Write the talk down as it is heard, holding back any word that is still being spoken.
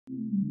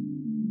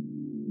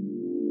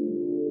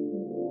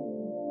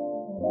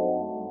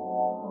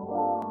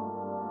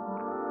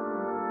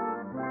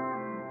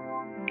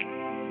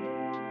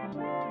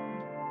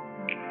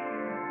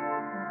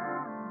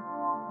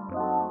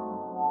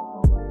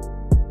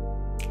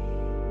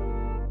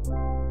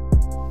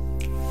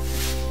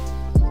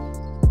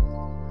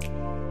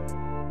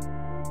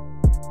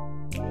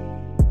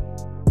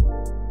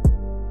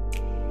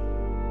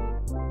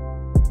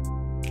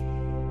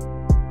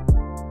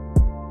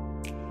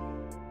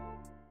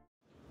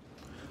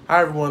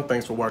Hi everyone,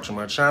 thanks for watching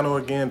my channel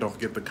again. Don't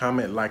forget to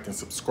comment, like, and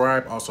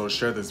subscribe. Also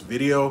share this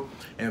video.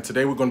 And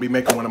today we're going to be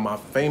making one of my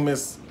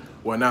famous,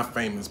 well not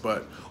famous,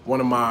 but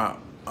one of my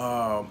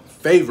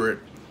favorite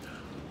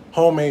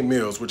homemade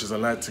meals, which is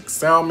Atlantic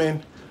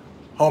salmon,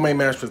 homemade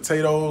mashed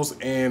potatoes,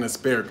 and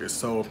asparagus.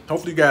 So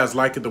hopefully you guys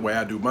like it the way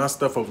I do my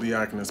stuff. Hopefully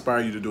I can inspire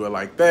you to do it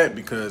like that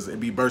because it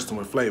be bursting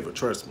with flavor,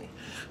 trust me.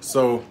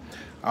 So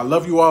I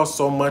love you all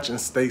so much and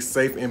stay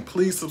safe, and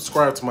please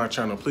subscribe to my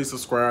channel. Please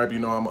subscribe. You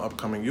know I'm an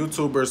upcoming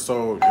YouTuber,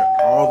 so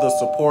all the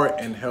support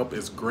and help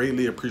is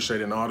greatly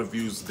appreciated, and all the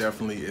views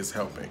definitely is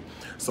helping.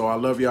 So I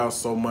love y'all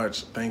so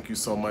much. Thank you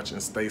so much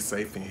and stay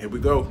safe, and here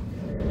we go.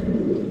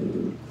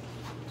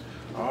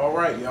 All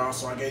right, y'all,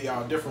 so I gave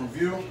y'all a different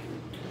view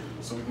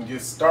so we can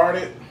get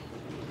started.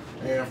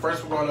 And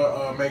first we're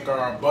gonna make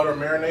our butter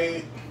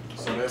marinade.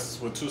 So that's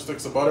with 2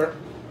 sticks of butter,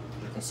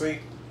 you can see.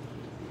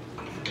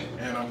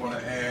 And I'm gonna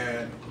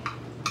add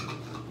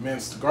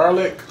minced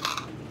garlic,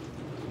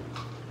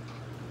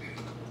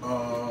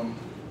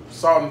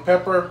 salt and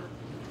pepper,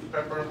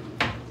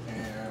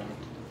 and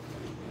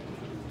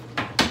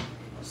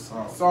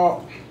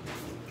salt,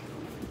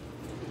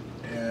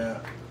 and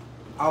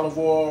olive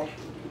oil.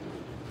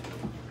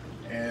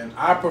 And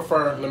I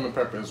prefer lemon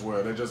pepper as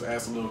well. That just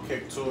adds a little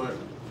kick to it.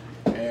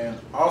 And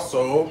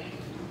also,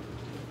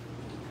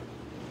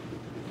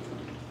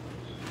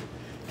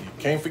 you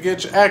can't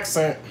forget your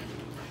accent.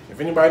 If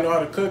anybody know how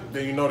to cook,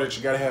 then you know that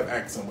you gotta have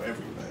accent with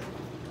everything.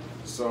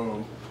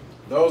 So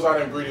those are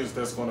the ingredients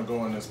that's gonna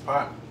go in this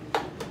pot,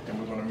 and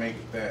we're gonna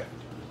make that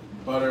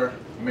butter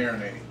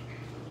marinade.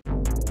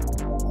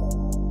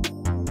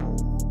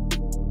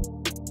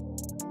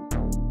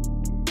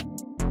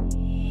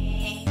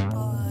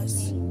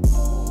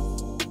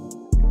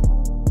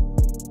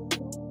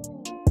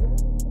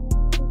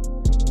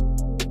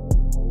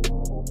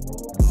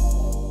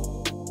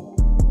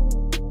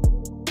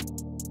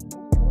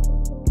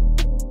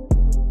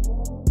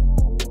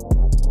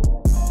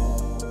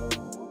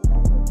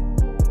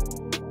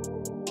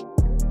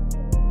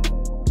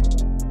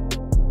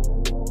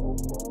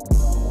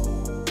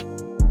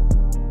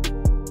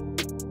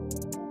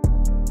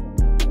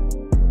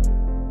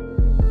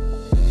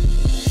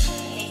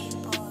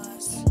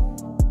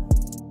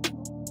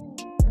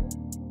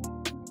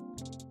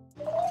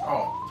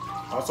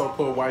 Also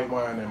put white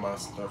wine in my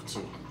stuff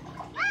too.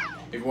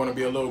 If you want to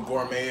be a little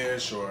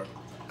gourmet-ish or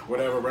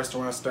whatever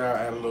restaurant style,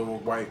 add a little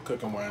white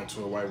cooking wine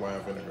to a white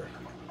wine vinegar.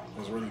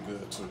 It's really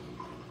good too.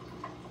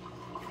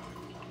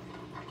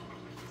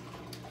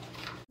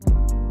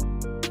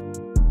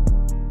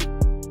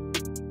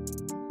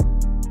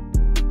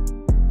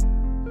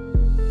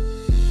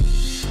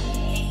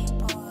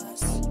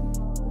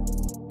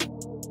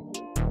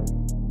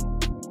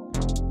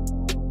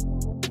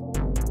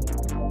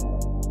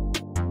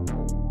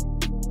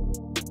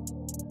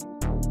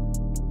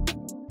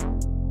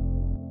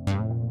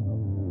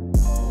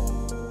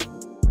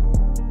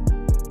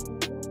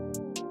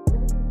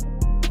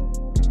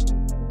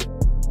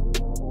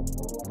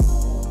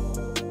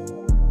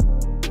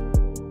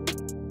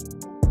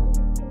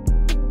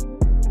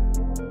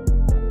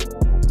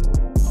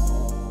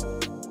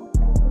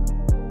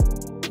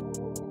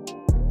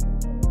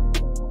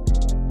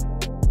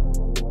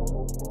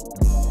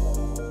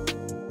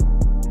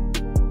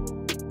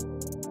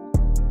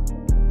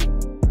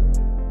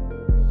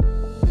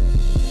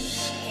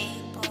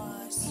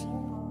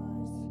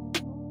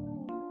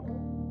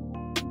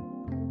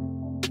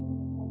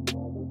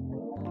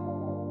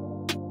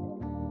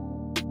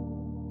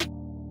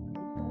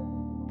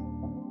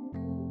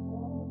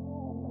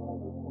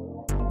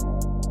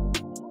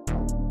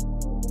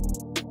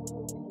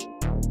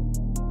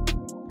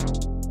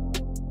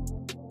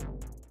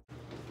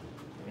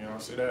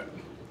 See that?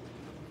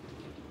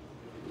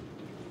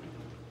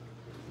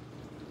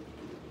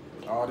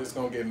 All this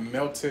gonna get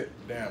melted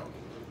down.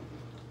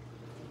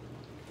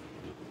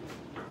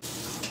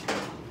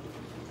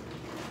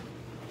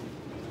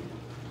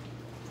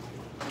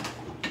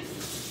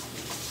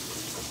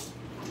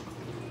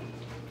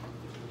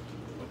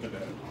 Look at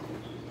that.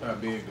 How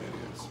big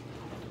that is.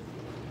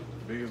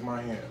 Big as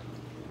my hand.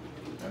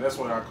 And that's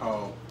what I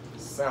call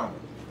salmon.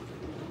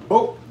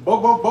 Boop,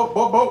 boop, boop, boop,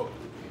 boop, boop.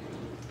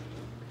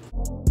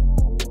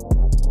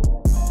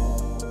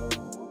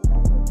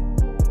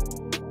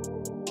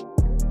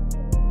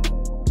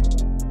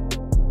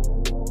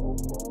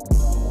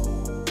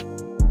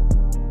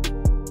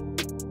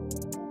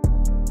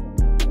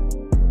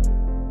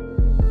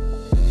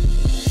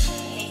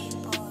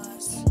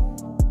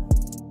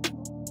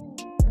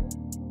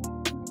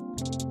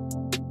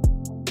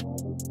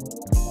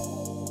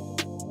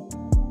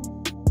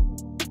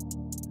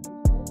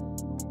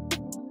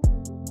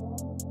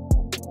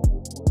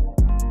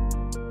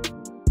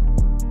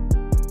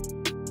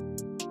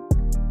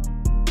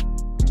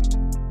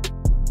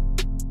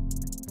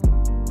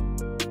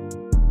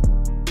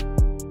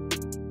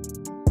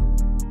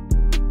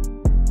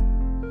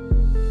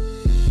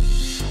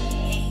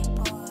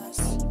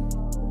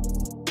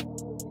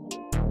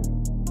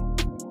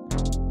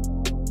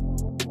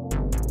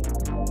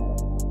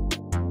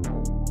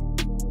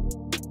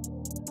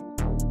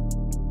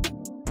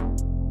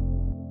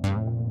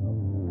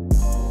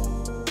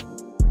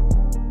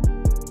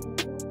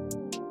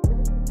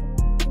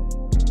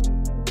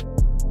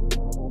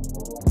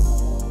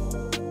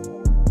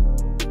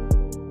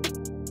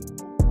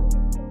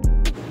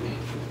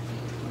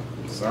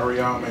 Sorry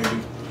y'all may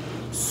be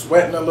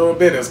sweating a little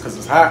bit. That's because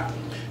it's hot.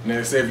 And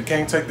they say if you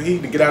can't take the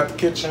heat, to get out the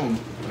kitchen,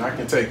 and I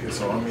can take it.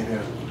 So I'm in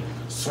here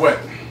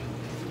sweating.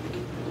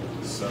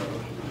 So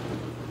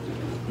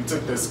we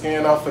took the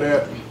skin off of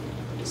that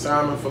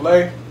salmon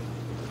fillet.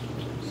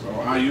 So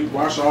I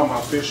wash all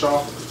my fish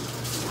off.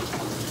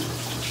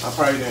 I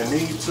probably didn't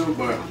need to,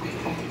 but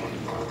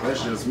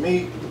that's just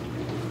me.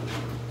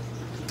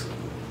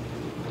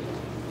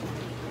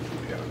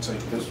 Gotta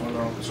take this one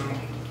off too.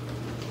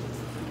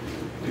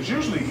 It's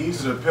usually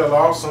easy to peel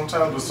off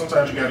sometimes, but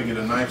sometimes you gotta get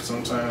a knife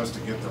sometimes to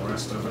get the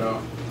rest of it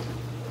out.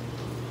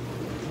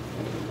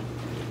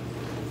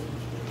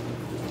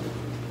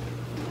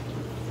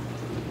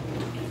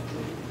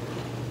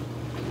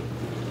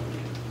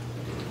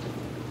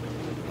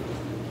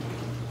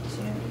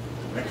 See,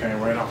 that came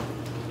right off.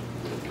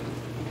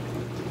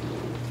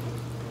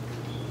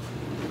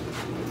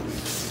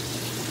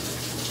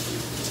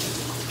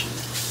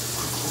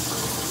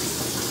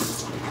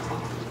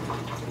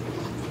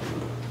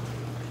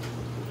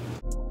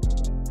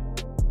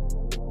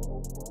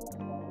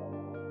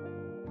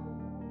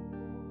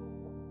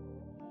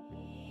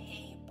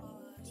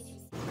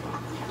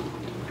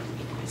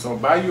 So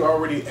by you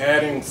already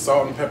adding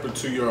salt and pepper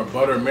to your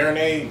butter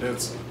marinade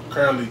that's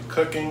currently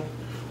cooking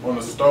on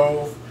the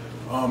stove,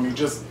 you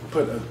just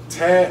put a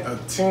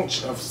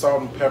tinge of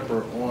salt and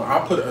pepper on.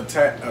 I put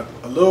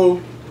a little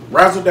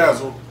razzle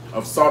dazzle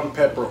of salt and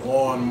pepper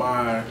on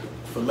my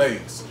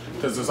fillets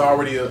because there's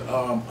already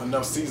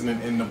enough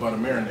seasoning in the butter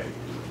marinade.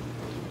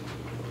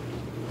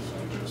 So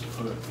I just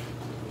put,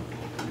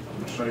 I'm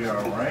gonna show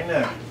y'all right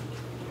now.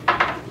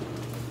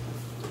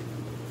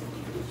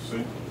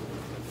 See,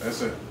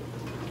 that's it.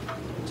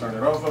 Turn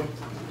it over.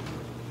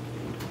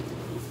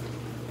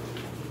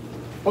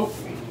 Oh,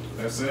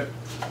 that's it.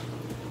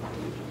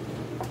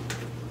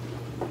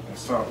 And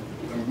salt,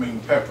 I mean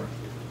pepper.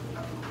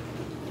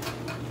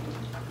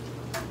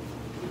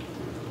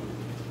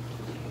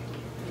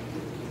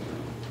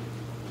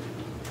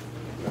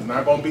 It's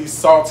not gonna be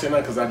salty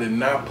enough because I did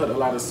not put a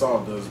lot of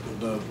salt.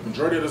 The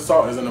majority of the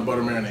salt is in the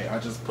butter marinade.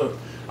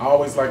 I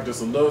always like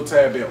just a little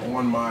tad bit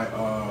on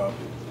my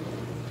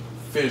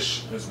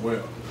fish as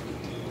well.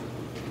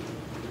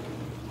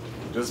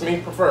 Just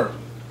me prefer.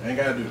 Ain't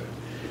gotta do that.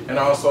 And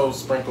I also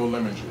sprinkle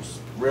lemon juice,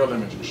 real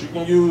lemon juice. You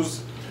can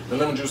use the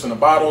lemon juice in a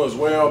bottle as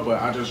well, but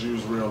I just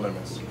use real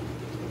lemons.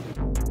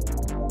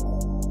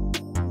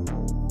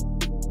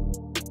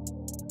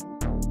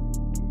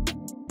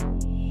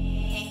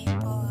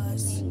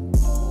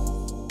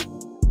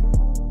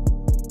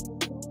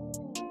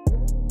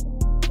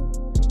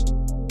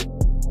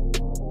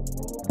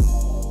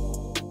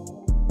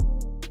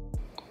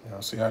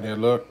 Y'all see how they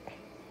look?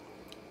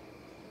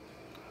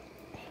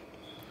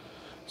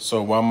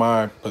 So while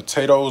my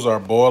potatoes are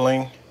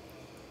boiling,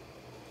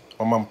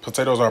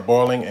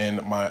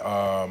 and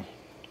my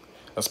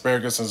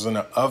asparagus is in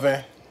the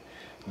oven,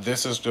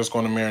 this is just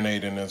going to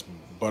marinate in this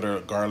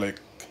butter garlic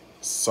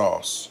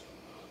sauce.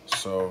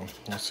 So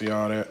you see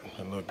all that?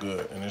 It look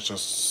good, and it's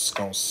just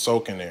going to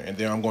soak in there. And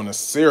then I'm going to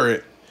sear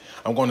it.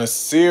 I'm going to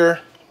sear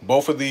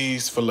both of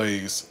these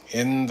fillets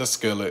in the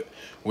skillet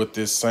with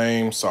this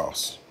same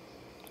sauce.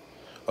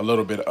 A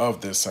little bit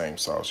of this same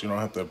sauce. You don't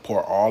have to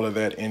pour all of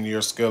that in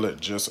your skillet,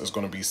 just it's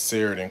going to be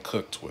seared and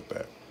cooked with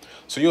that.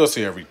 So you'll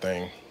see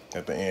everything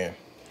at the end.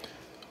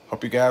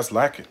 Hope you guys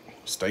like it.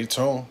 Stay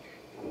tuned.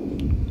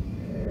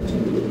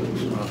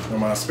 For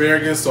my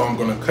asparagus, so I'm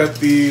going to cut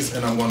these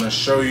and I'm going to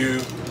show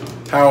you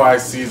how I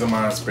season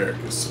my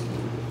asparagus.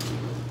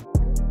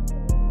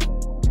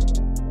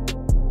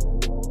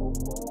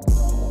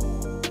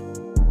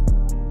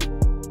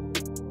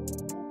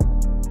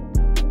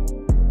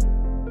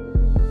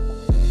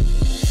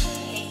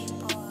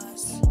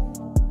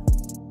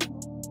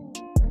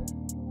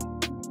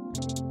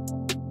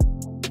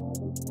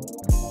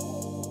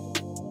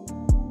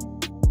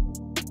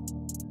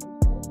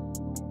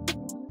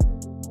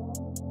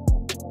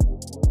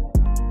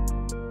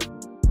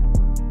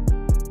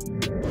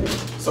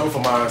 So for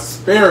my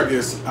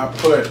asparagus, I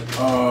put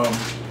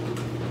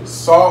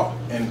salt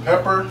and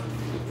pepper.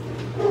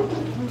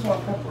 Where's my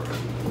pepper?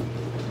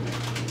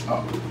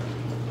 Oh,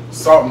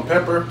 salt and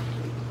pepper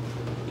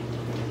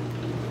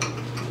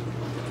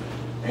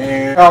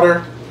and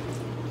powder.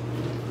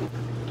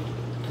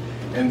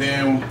 And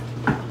then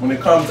when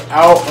it comes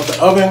out of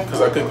the oven,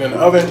 because I cook it in the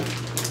oven,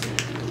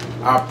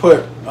 I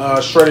put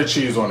shredded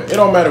cheese on it. It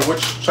don't matter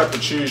which type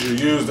of cheese you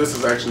use. This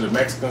is actually the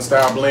Mexican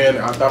style blend.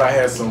 I thought I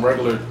had some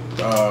regular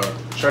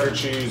cheddar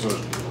cheese or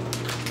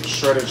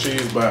shredded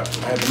cheese, but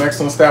I had the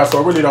Mexican style,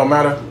 so it really don't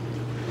matter.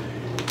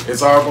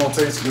 It's all gonna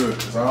taste good.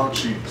 It's all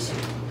cheese.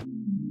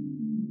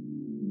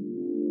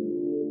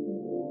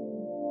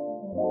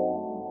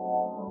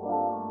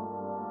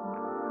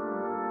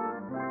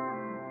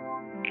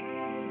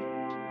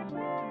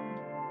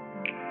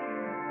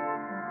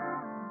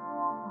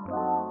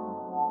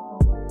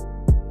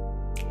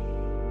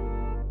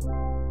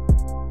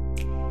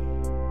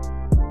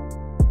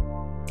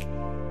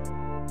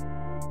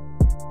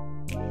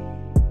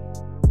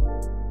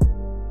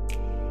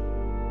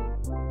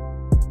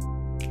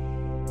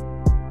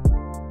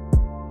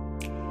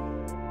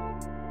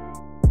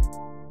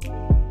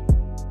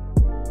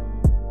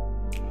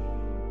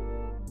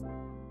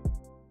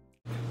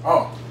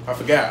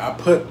 forgot. I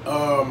put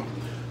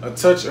a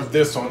touch of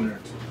this on there.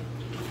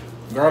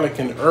 Garlic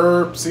and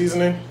herb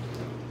seasoning.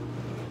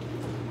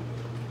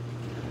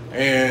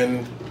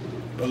 And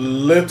a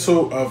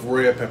little of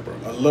red pepper.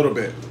 A little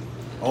bit.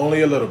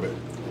 Only a little bit.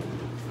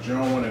 You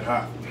don't want it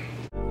hot.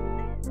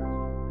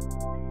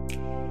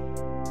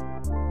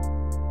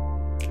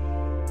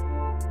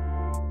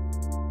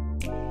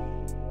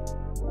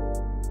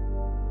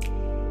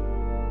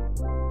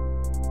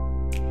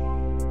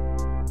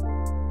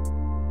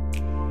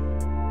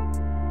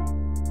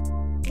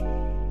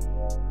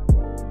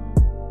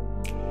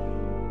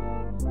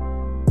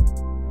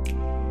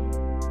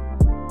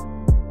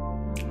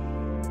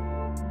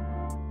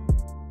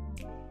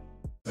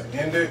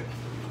 End it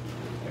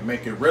and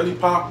make it really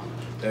pop.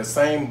 That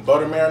same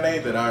butter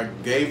marinade that I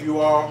gave you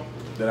all,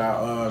 that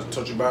I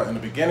told you about in the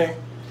beginning,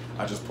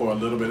 I just pour a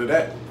little bit of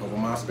that over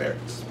my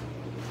asparagus.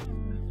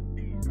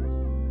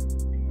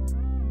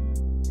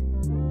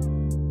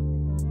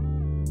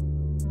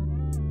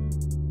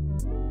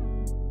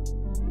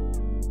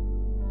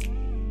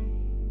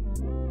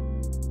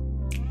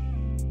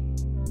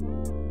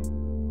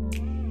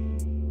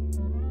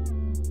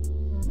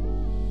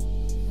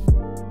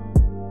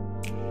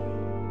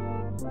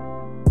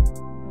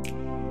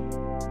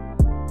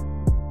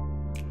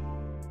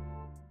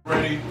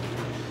 Ready.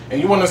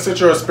 And you want to sit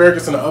your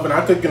asparagus in the oven.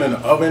 I cook it in the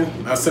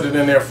oven. I sit it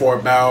in there for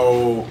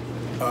about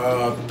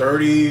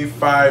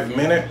 35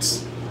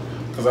 minutes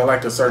because I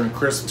like a certain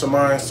crisp to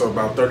mine. So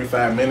about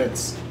 35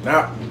 minutes.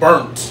 Not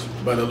burnt,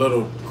 but a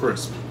little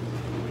crisp.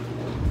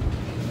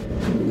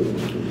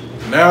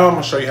 Now I'm going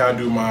to show you how I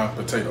do my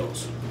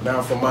potatoes.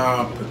 Now for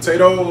my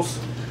potatoes,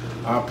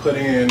 I put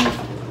in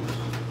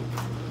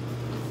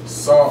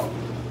salt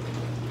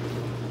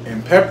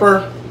and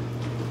pepper,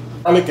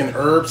 garlic and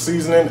herb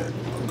seasoning.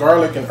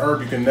 Garlic and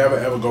herb, you can never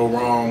ever go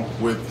wrong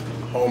with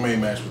homemade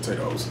mashed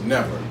potatoes.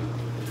 Never.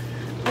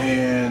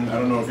 And I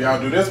don't know if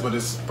y'all do this, but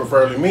it's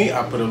preferably me.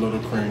 I put a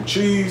little cream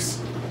cheese.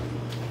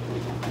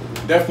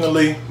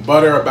 Definitely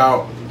butter,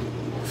 about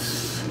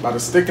a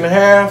stick and a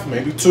half,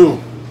 maybe 2.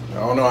 I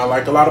don't know, I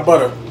like a lot of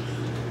butter.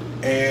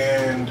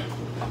 And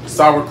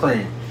sour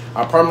cream.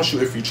 I promise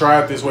you, if you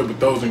try it this way with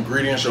those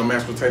ingredients, your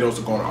mashed potatoes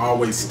are going to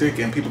always stick,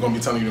 and people are going to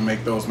be telling you to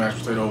make those mashed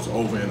potatoes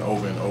over and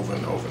over and over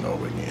and over and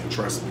over again.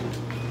 Trust me.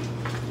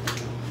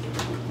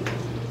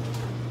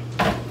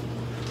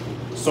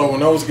 So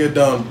when those get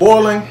done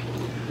boiling,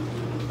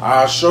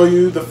 I'll show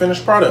you the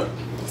finished product.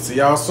 See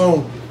y'all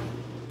soon.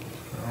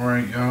 All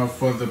right, y'all,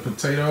 for the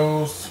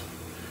potatoes,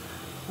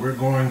 we're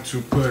going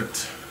to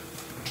put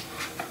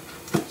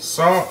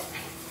salt,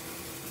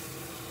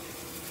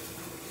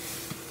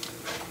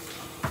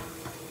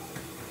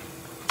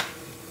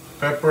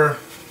 pepper,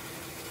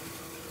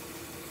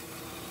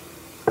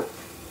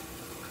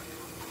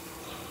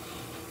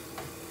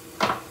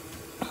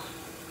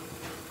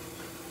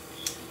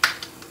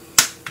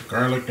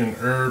 garlic and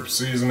herb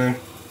seasoning,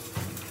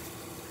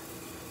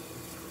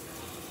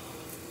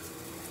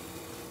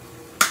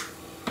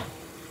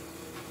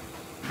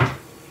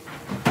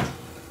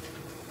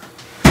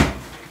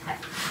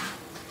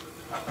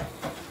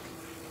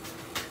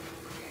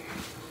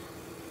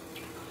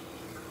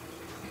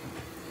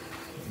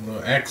 a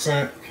little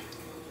accent,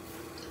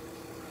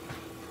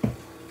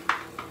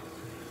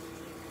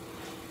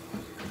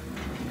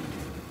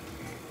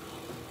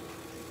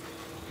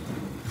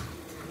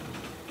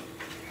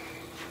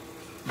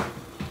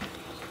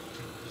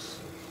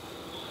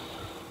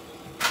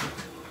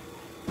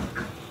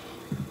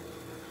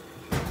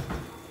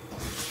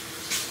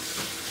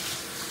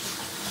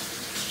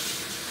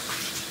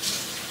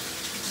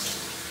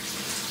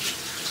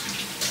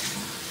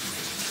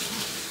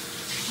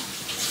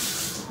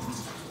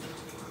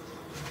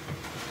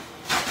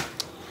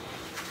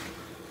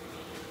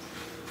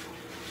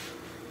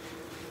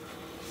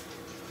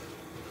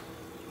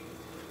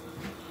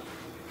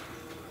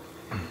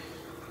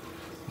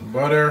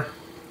 butter.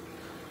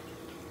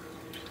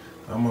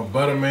 I'm a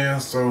butter man,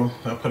 so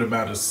I put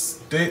about a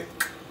stick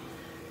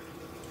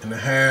and a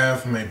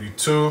half, maybe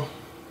 2.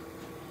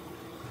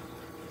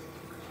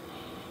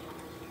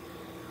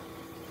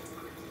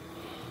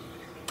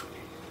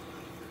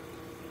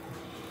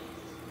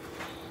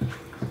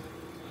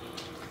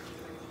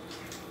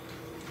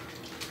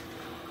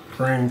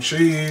 Cream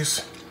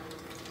cheese.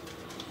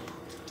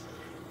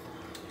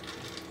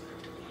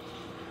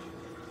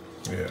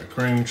 Yeah,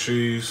 cream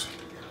cheese.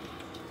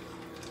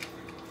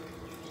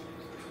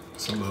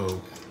 It's a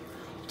little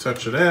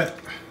touch of that.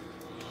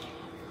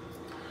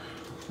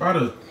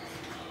 About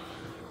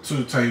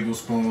 2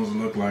 tablespoons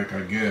look like,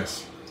 I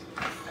guess.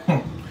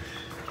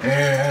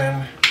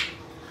 And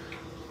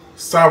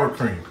sour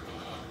cream.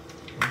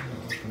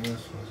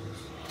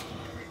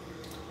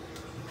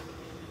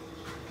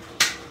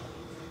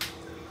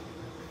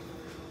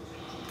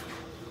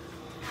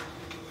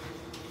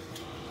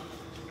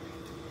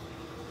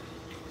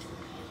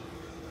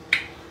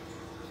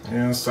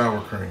 And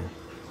sour cream.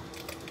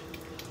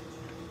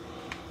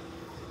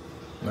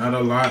 Not a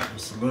lot,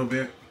 just a little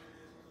bit.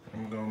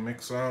 I'm gonna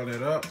mix all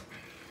that up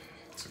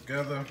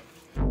together.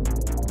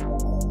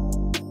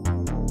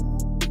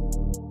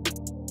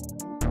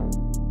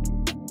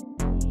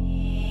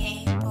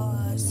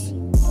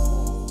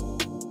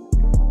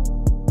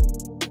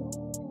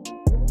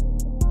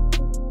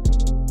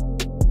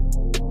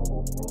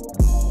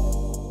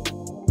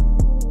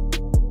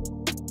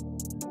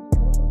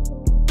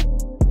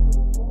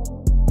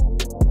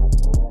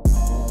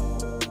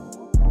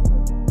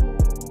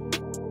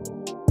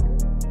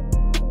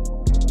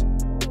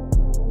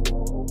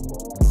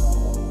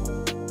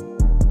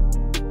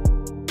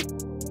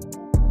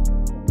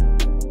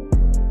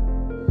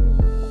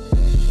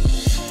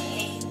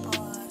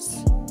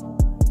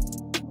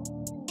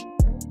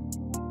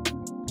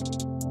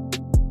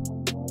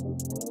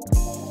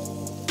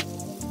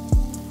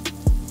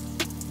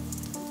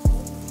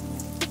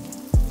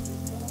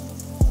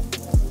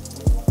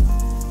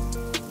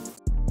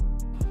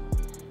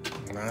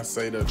 I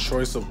say the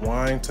choice of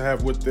wine to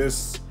have with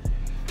this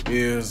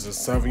is a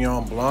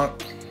Sauvignon Blanc.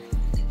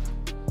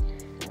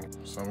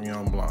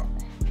 Sauvignon Blanc.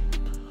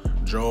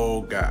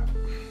 Joel Gott.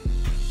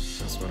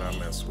 That's what I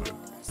mess with.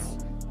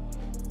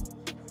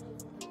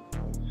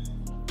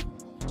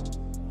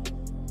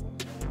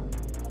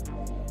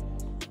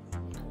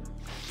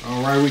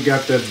 All right, we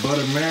got that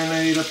butter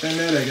marinade up in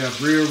there. They got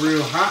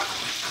real hot.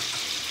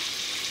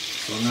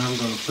 So now we're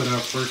gonna put our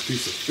first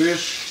piece of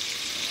fish.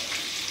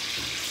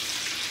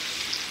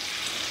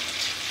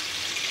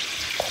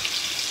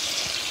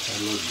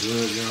 That looks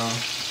good, y'all.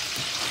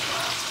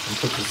 And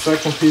put the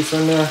second piece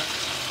in there.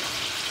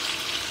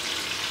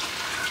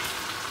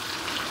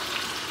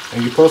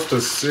 And you're supposed to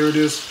sear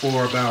this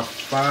for about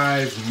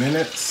 5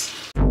 minutes.